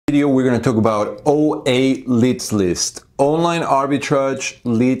Video we're going to talk about OA leads list, online arbitrage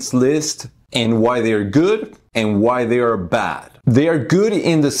leads list, and why they're good and why they are bad. They are good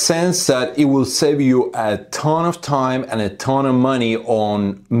in the sense that it will save you a ton of time and a ton of money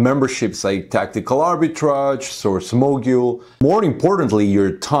on memberships like Tactical Arbitrage, Source Mogul. More importantly,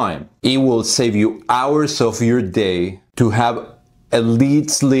 your time. It will save you hours of your day to have a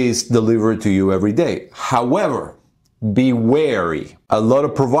leads list delivered to you every day. However, be wary. A lot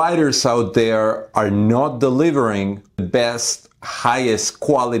of providers out there are not delivering the best, highest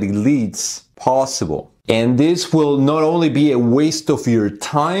quality leads possible. And this will not only be a waste of your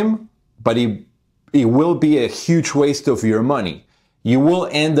time, but it will be a huge waste of your money. You will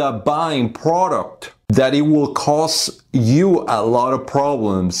end up buying product that it will cause you a lot of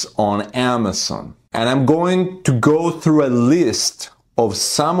problems on Amazon. And I'm going to go through a list of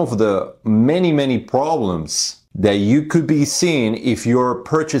some of the many problems that you could be seeing if you're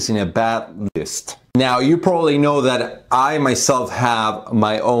purchasing a bad list. Now, you probably know that I myself have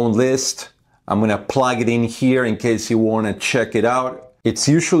my own list. I'm going to plug it in here in case you want to check it out. It's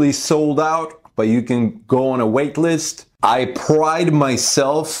usually sold out, but you can go on a wait list. I pride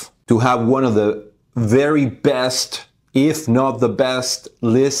myself to have one of the very best, if not the best,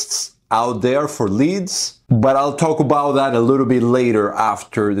 lists out there for leads, but I'll talk about that a little bit later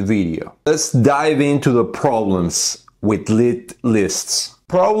after the video. Let's dive into the problems with lead lists.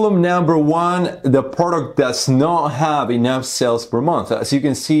 Problem number one, the product does not have enough sales per month. As you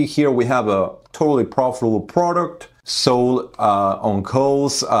can see here, we have a totally profitable product sold on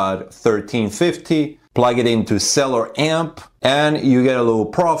Kohl's at $13.50. Plug it into Seller Amp and you get a little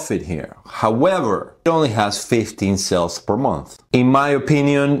profit here. However, it only has 15 sales per month. In my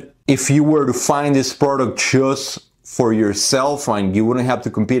opinion, if you were to find this product just for yourself and you wouldn't have to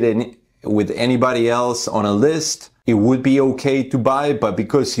compete with anybody else on a list, it would be okay to buy, but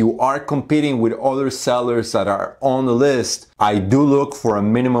because you are competing with other sellers that are on the list, I do look for a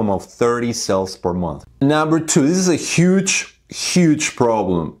minimum of 30 sales per month. Number two, this is a huge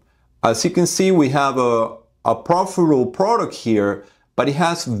problem. As you can see, we have a profitable product here, but it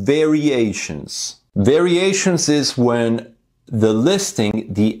has variations. Variations is when the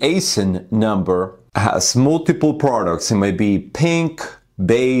listing, the ASIN number, has multiple products. It might be pink,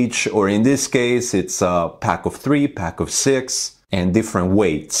 beige, or in this case, it's a pack of 3, pack of 6, and different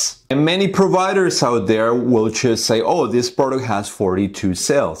weights. And many providers out there will just say, oh, this product has 42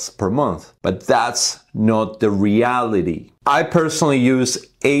 sales per month. But that's not the reality. I personally use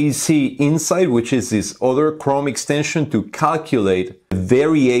AZ Insight, which is this other Chrome extension to calculate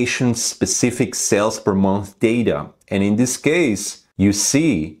variation-specific sales per month data. And in this case, you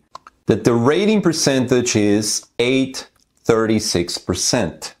see that the rating percentage is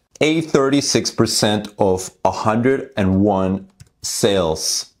 836%. 836% of 101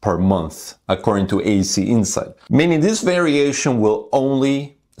 sales per month, according to AZ Insight. Meaning this variation will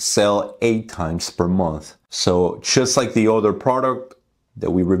only sell 8 times per month. So just like the other product that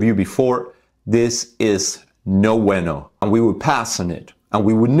we reviewed before, this is no bueno. And we would pass on it. And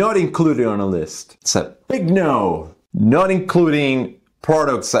we would not include it on a list. It's a big no. Not including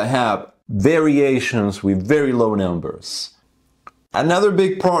products that have variations with very low numbers. Another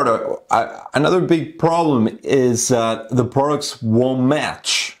big problem is that the products won't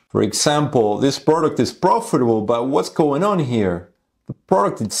match. For example, this product is profitable, but what's going on here? The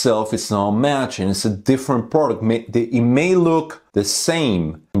product itself is not matching. It's a different product. It may look the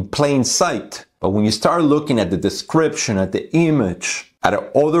same in plain sight, but when you start looking at the description, at the image, at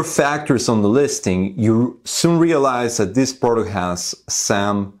other factors on the listing, you soon realize that this product has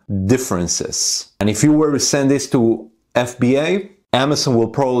some differences. And if you were to send this to FBA, Amazon will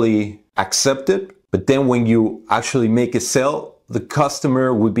probably accept it, but then when you actually make a sale, the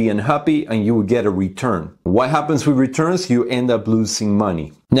customer would be unhappy and you would get a return. What happens with returns? You end up losing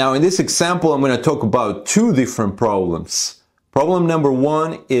money. Now, in this example, I'm going to talk about 2 different problems. Problem number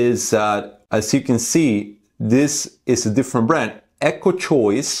 1 is that, as you can see, this is a different brand. Eco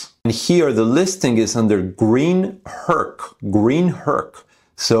Choice, and here the listing is under Green Herc.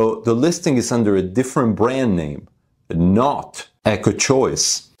 So the listing is under a different brand name, not Eco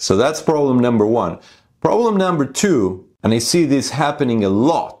Choice. So that's problem number 1. Problem number 2, and I see this happening a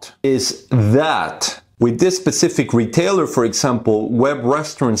lot, is that with this specific retailer, for example, Web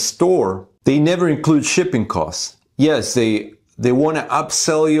Restaurant Store, they never include shipping costs. Yes, they want to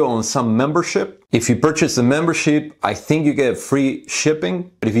upsell you on some membership. If you purchase a membership, I think you get free shipping.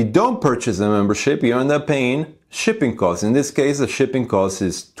 But if you don't purchase a membership, you end up paying shipping costs. In this case, the shipping cost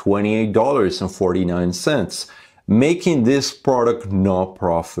is $28.49, making this product not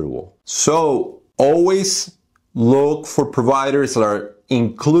profitable. So always look for providers that are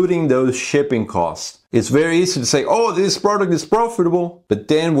including those shipping costs. It's very easy to say, oh, this product is profitable. But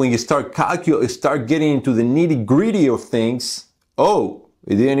then when you start getting into the nitty-gritty of things, oh,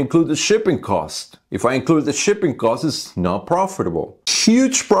 it didn't include the shipping cost. If I include the shipping cost, it's not profitable.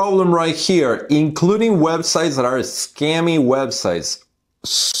 Huge problem right here, including websites that are scammy websites.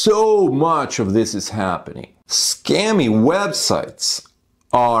 So much of this is happening. Scammy websites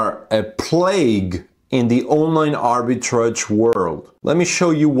are a plague in the online arbitrage world. Let me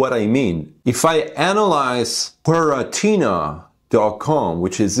show you what I mean. If I analyze Peratina.com,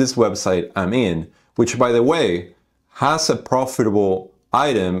 which is this website I'm in, which by the way, has a profitable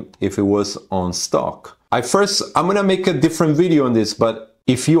item if it was on stock. I'm gonna make a different video on this, but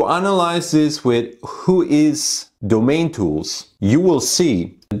if you analyze this with who is domain tools, you will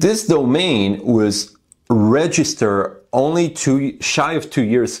see this domain was registered only shy of 2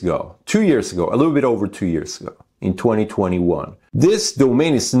 years ago. 2 years ago, a little bit over 2 years ago, in 2021. This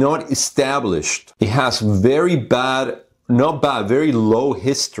domain is not established. It has very low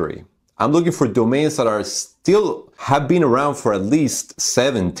history. I'm looking for domains that have been around for at least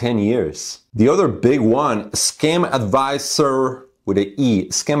 7-10 years. The other big one, Scam Advisor with an E,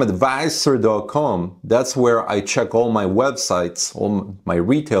 scamadvisor.com. That's where I check all my websites, all my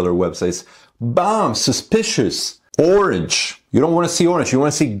retailer websites. Bam, suspicious. Orange. You don't want to see orange, you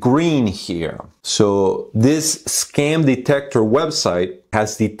want to see green here. So this scam detector website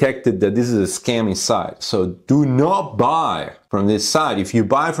has detected that this is a scammy site. So do not buy from this site. If you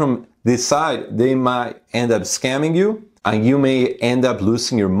buy from this site, they might end up scamming you and you may end up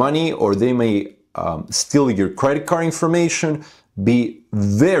losing your money, or they may steal your credit card information. Be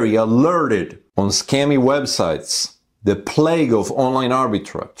very alerted on scammy websites. The plague of online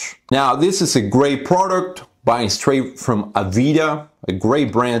arbitrage. Now, this is a great product, buying straight from Avida, a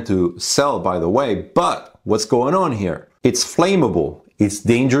great brand to sell, by the way, but what's going on here? It's flammable, it's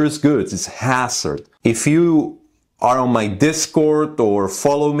dangerous goods, it's hazard. If you are on my Discord or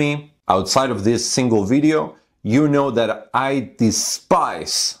follow me outside of this single video, you know that I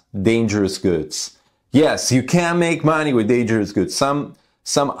despise dangerous goods. Yes, you can make money with dangerous goods. Some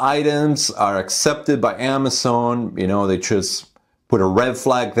items are accepted by Amazon, you know, they just put a red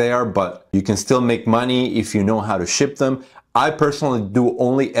flag there, but you can still make money if you know how to ship them. I personally do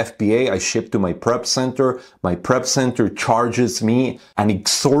only FBA. I ship to my prep center. My prep center charges me an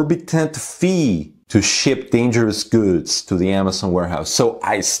exorbitant fee to ship dangerous goods to the Amazon warehouse. So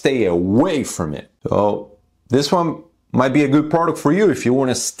I stay away from it. So this one might be a good product for you if you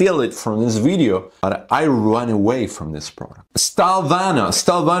want to steal it from this video, but I run away from this product.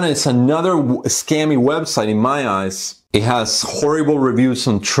 Stylevana is another scammy website in my eyes. It has horrible reviews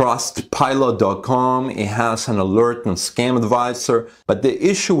on trustpilot.com. It has an alert on Scam Advisor. But the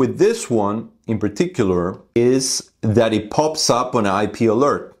issue with this one in particular is that it pops up on an IP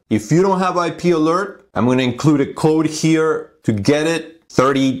alert. If you don't have IP alert, I'm going to include a code here to get it.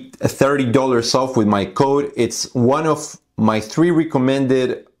 $30 off with my code. It's one of my 3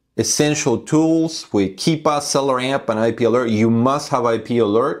 recommended essential tools with Keepa, Seller Amp, and IP Alert. You must have IP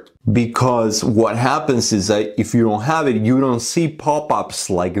Alert, because what happens is that if you don't have it, you don't see pop-ups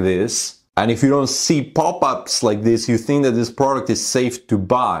like this. And if you don't see pop-ups like this, you think that this product is safe to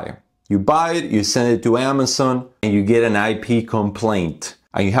buy. You buy it, you send it to Amazon, and you get an IP complaint.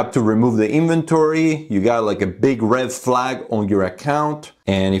 And you have to remove the inventory. You got like a big red flag on your account.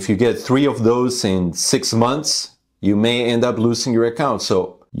 And if you get 3 of those in 6 months, you may end up losing your account.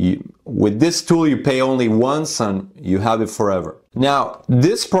 So with this tool, you pay only once and you have it forever. Now,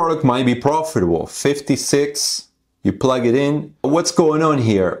 this product might be profitable. 56, you plug it in. What's going on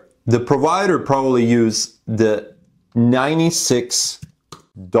here? The provider probably used the $96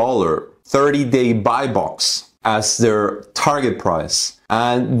 30-day buy box as their target price.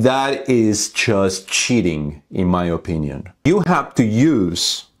 And that is just cheating, in my opinion. You have to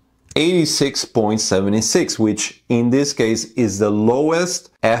use 86.76, which in this case is the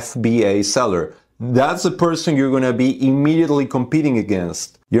lowest FBA seller. That's the person you're going to be immediately competing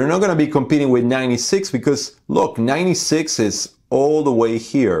against. You're not going to be competing with 96 because, look, 96 is all the way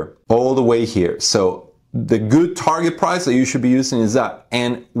here, all the way here. So the good target price that you should be using is that.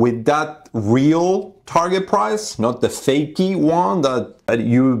 And with that real target price, not the fakey one that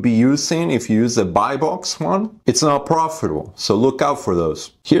you would be using if you use the buy box one, it's not profitable. So look out for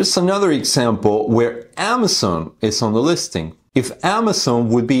those. Here's another example where Amazon is on the listing. If Amazon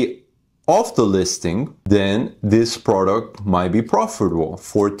would be off the listing, then this product might be profitable.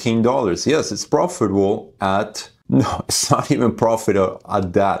 $14. Yes, it's profitable at, no, it's not even profitable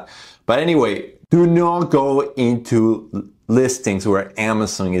at that. But anyway, do not go into listings where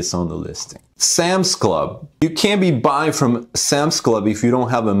Amazon is on the listing. Sam's Club. You can't be buying from Sam's Club if you don't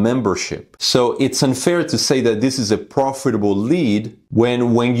have a membership. So it's unfair to say that this is a profitable lead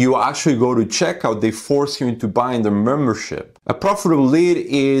when you actually go to checkout, they force you into buying their membership. A profitable lead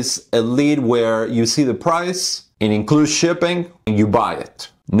is a lead where you see the price, it includes shipping, and you buy it.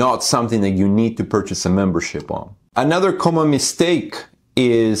 Not something that you need to purchase a membership on. Another common mistake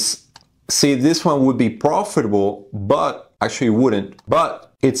is, see, this one would be profitable, but actually wouldn't,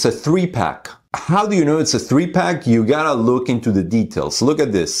 but it's a 3-pack. How do you know it's a 3-pack? You gotta look into the details. Look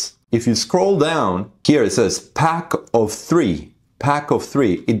at this. If you scroll down here, it says pack of 3. Pack of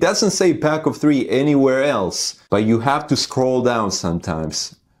 3. It doesn't say pack of 3 anywhere else, but you have to scroll down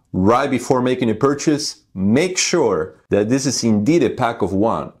sometimes. Right before making a purchase, make sure that this is indeed a pack of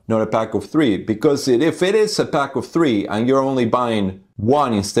 1, not a pack of 3, because if it is a pack of 3 and you're only buying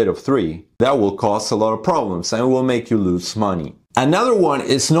 1 instead of 3, that will cause a lot of problems and will make you lose money. Another one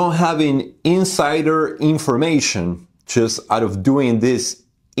is not having insider information just out of doing this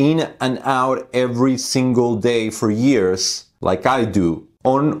in and out every single day for years, like I do,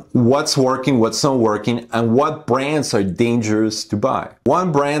 on what's working, what's not working, and what brands are dangerous to buy.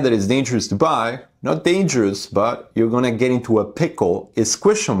 One brand that is dangerous to buy, not dangerous, but you're gonna get into a pickle, is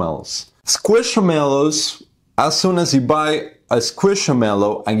Squishmallows. Squishmallows, as soon as you buy a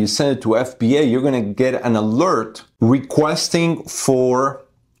Squishmallow and you send it to FBA, you're gonna get an alert requesting for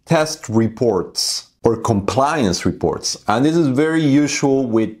test reports or compliance reports. And this is very usual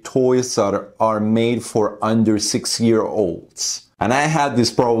with toys that are made for under 6-year-olds. And I had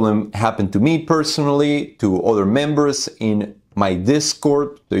this problem happen to me personally, to other members in my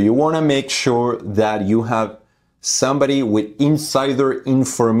Discord. So you wanna make sure that you have somebody with insider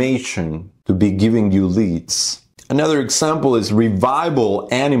information to be giving you leads. Another example is Revival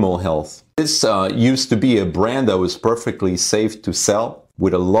Animal Health. This used to be a brand that was perfectly safe to sell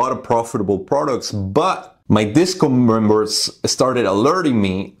with a lot of profitable products, but my Discord members started alerting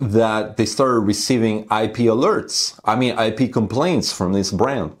me that they started receiving IP alerts. IP complaints from this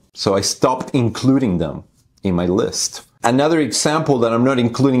brand. So I stopped including them in my list. Another example that I'm not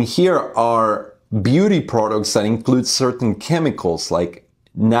including here are beauty products that include certain chemicals like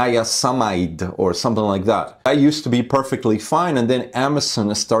niacinamide or something like that. That used to be perfectly fine, and then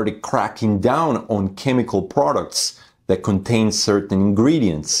Amazon started cracking down on chemical products that contain certain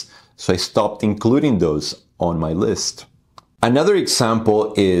ingredients. So I stopped including those on my list. Another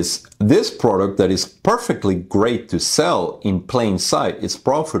example is this product that is perfectly great to sell in plain sight. It's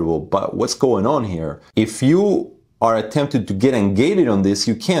profitable, but what's going on here? If you are attempted to get ungated on this,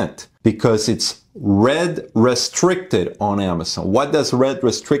 you can't, because it's red restricted on Amazon. What does red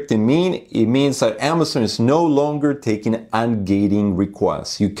restricted mean? It means that Amazon is no longer taking ungating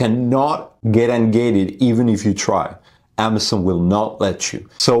requests. You cannot get ungated even if you try. Amazon will not let you.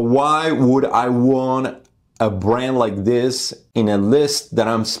 So why would I want a brand like this in a list that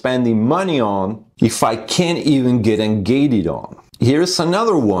I'm spending money on if I can't even get ungated on? Here's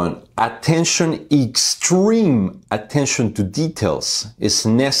another one. Attention, extreme attention to details is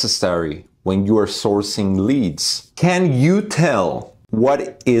necessary when you are sourcing leads. Can you tell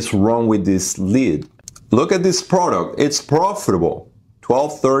what is wrong with this lead? Look at this product. It's profitable.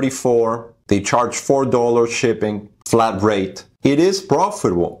 $12.34. They charge $4 shipping, flat rate. It is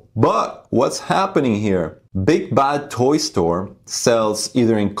profitable. But what's happening here? Big Bad Toy Store sells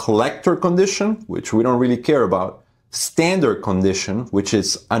either in collector condition, which we don't really care about, standard condition, which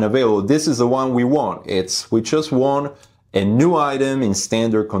is unavailable. This is the one we want. We just want a new item in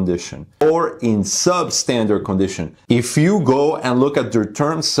standard condition or in substandard condition. If you go and look at their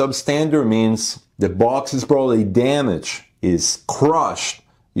terms, substandard means the box is probably damaged, is crushed.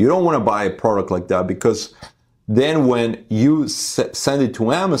 You don't want to buy a product like that, because then when you send it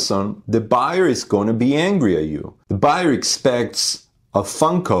to Amazon, the buyer is going to be angry at you. The buyer expects a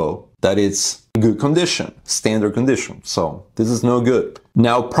Funko that is good condition, standard condition. So this is no good.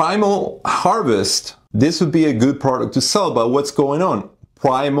 Now, Primal Harvest, this would be a good product to sell, but what's going on?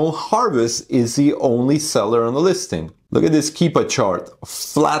 Primal Harvest is the only seller on the listing. Look at this Keepa chart.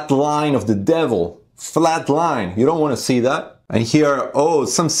 Flat line of the devil. Flat line. You don't want to see that. And here, oh,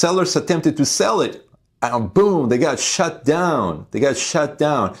 some sellers attempted to sell it. And boom, they got shut down. They got shut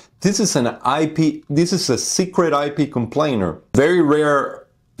down. This is an IP, this is a secret IP complainer. Very rare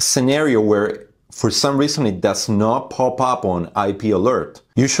scenario where for some reason it does not pop up on IP alert.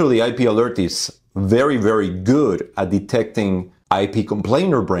 Usually IP alert is very, very good at detecting IP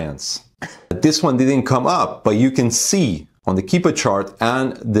complainer brands. This one didn't come up, but you can see on the Keepa chart,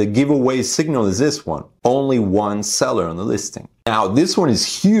 and the giveaway signal is this one. Only one seller on the listing. Now this one is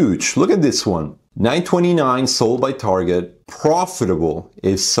huge. Look at this one. $9.29 sold by Target, profitable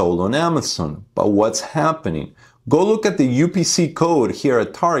if sold on Amazon. But what's happening? Go look at the UPC code here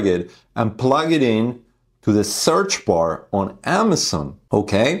at Target and plug it in to the search bar on Amazon,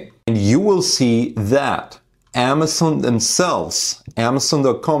 okay? And you will see that Amazon themselves,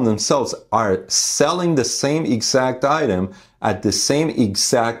 Amazon.com themselves are selling the same exact item at the same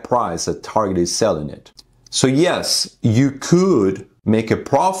exact price that Target is selling it. So yes, you could make a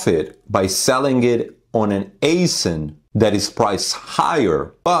profit by selling it on an ASIN that is priced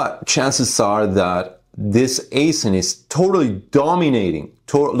higher, but chances are that this ASIN is totally dominating.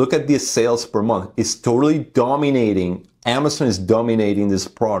 Look at the sales per month. It's totally dominating. Amazon is dominating this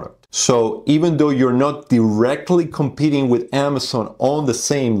product. So even though you're not directly competing with Amazon on the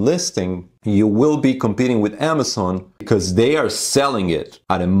same listing, you will be competing with Amazon because they are selling it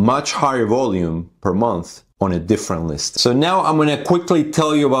at a much higher volume per month on a different list. So now I'm going to quickly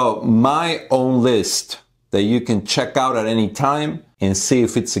tell you about my own list that you can check out at any time and see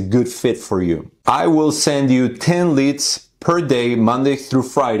if it's a good fit for you. I will send you 10 leads per day, Monday through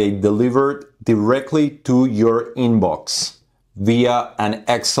Friday, delivered directly to your inbox via an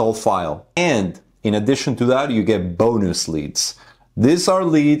Excel file. And in addition to that, you get bonus leads. These are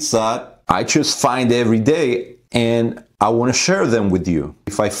leads that I just find every day and I want to share them with you.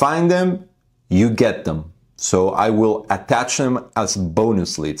 If I find them, you get them. So I will attach them as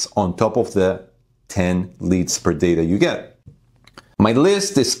bonus leads on top of the 10 leads per day that you get. My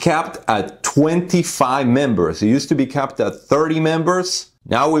list is capped at 25 members. It used to be capped at 30 members.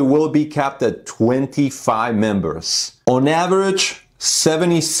 Now it will be capped at 25 members. On average,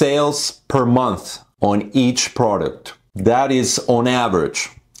 70 sales per month on each product. That is on average.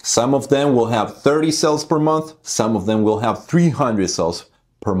 Some of them will have 30 sales per month. Some of them will have 300 sales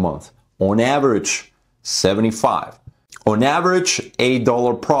per month. On average, 75. On average,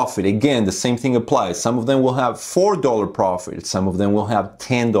 $8 profit. Again, the same thing applies. Some of them will have $4 profit. Some of them will have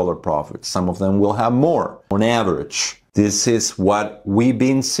 $10 profit. Some of them will have more. On average, this is what we've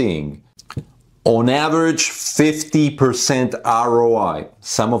been seeing. On average, 50% ROI.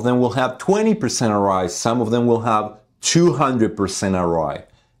 Some of them will have 20% ROI. Some of them will have 200% ROI.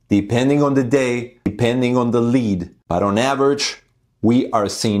 Depending on the day, depending on the lead. But on average, we are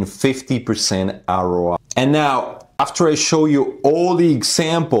seeing 50% ROI. And now, after I show you all the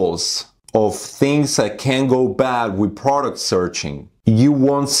examples of things that can go bad with product searching, you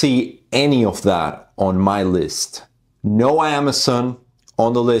won't see any of that on my list. No Amazon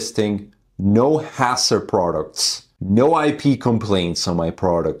on the listing, no hazard products, no IP complaints on my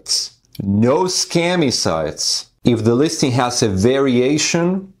products, no scammy sites. If the listing has a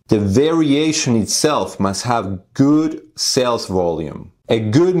variation, the variation itself must have good sales volume. A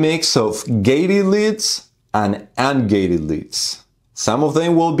good mix of gated leads and ungated leads. Some of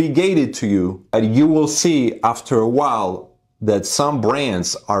them will be gated to you, and you will see after a while that some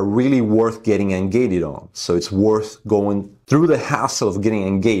brands are really worth getting ungated on. So it's worth going through the hassle of getting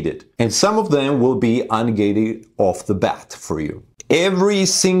ungated. And some of them will be ungated off the bat for you. Every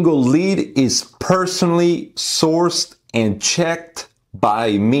single lead is personally sourced and checked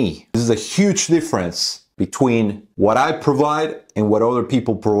by me. This is a huge difference between what I provide and what other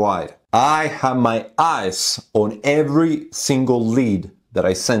people provide. I have my eyes on every single lead that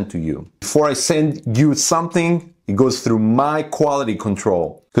I send to you. Before I send you something, it goes through my quality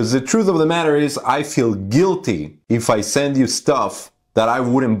control. Because the truth of the matter is, I feel guilty if I send you stuff that I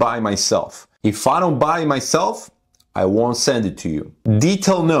wouldn't buy myself. If I don't buy it myself, I won't send it to you.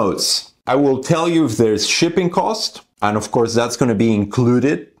 Detailed notes. I will tell you if there's shipping cost, and of course that's going to be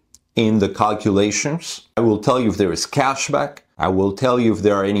included in the calculations. I will tell you if there is cashback. I will tell you if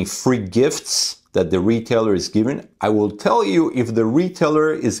there are any free gifts that the retailer is giving. I will tell you if the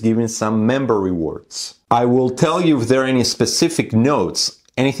retailer is giving some member rewards. I will tell you if there are any specific notes,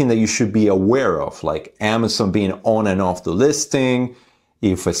 anything that you should be aware of, like Amazon being on and off the listing,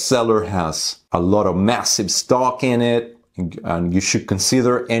 if a seller has a lot of massive stock in it, and you should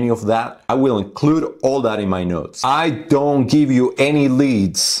consider any of that. I will include all that in my notes. I don't give you any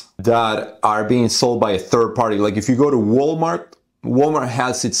leads that are being sold by a third party. Like if you go to Walmart, Walmart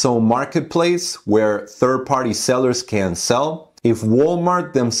has its own marketplace where third-party sellers can sell. If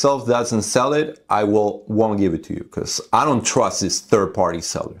Walmart themselves doesn't sell it, I won't give it to you because I don't trust these third-party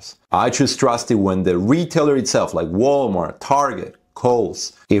sellers. I just trust it when the retailer itself, like Walmart, Target,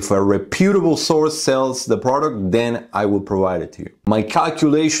 Kohl's, if a reputable source sells the product, then I will provide it to you. My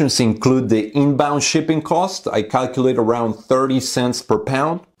calculations include the inbound shipping cost. I calculate around 30 cents per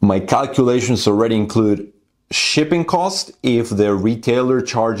pound. My calculations already include shipping cost if the retailer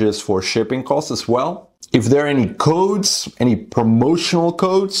charges for shipping costs as well. If there are any codes, any promotional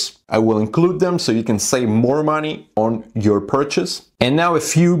codes, I will include them so you can save more money on your purchase. And now a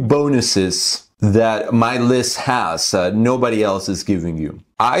few bonuses that my list has nobody else is giving you.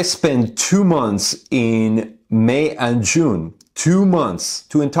 I spent 2 months in May and June, 2 months,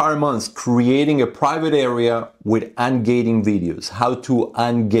 2 entire months, creating a private area with ungating videos, how to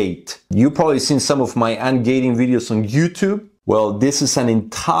ungate. You've probably seen some of my ungating videos on YouTube. Well, this is an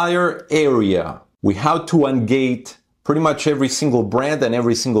entire area with how to ungate pretty much every single brand and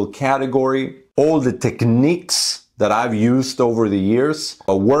every single category, all the techniques that I've used over the years,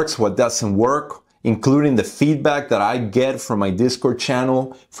 what works, what doesn't work, including the feedback that I get from my Discord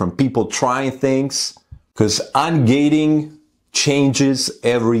channel, from people trying things, because ungating changes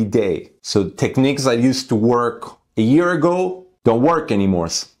every day. So techniques that used to work a year ago don't work anymore,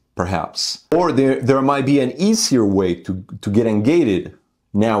 perhaps. Or there might be an easier way to get ungated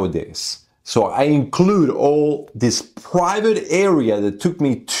nowadays. So I include all this private area that took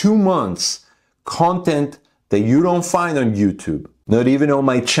me 2 months, content that you don't find on YouTube, not even on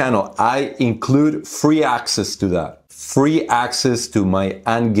my channel. I include free access to that, free access to my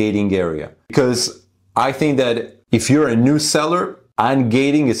ungating area. Because I think that if you're a new seller,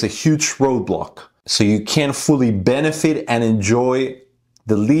 ungating is a huge roadblock. So you can't fully benefit and enjoy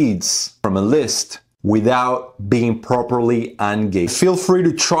the leads from a list without being properly ungated. Feel free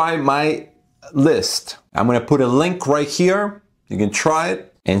to try my list. I'm going to put a link right here. You can try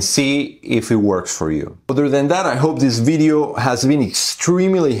it and see if it works for you. Other than that, I hope this video has been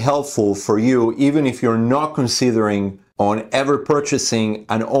extremely helpful for you, even if you're not considering on ever purchasing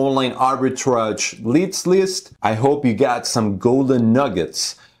an online arbitrage leads list. I hope you got some golden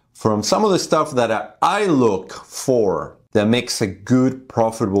nuggets from some of the stuff that I look for that makes a good,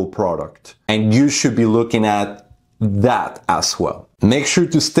 profitable product. And you should be looking at that as well. Make sure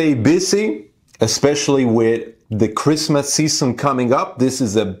to stay busy, especially with the Christmas season coming up. This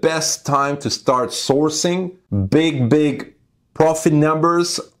is the best time to start sourcing. Big profit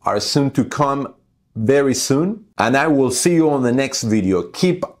numbers are soon to come very soon. And I will see you on the next video.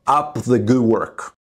 Keep up the good work.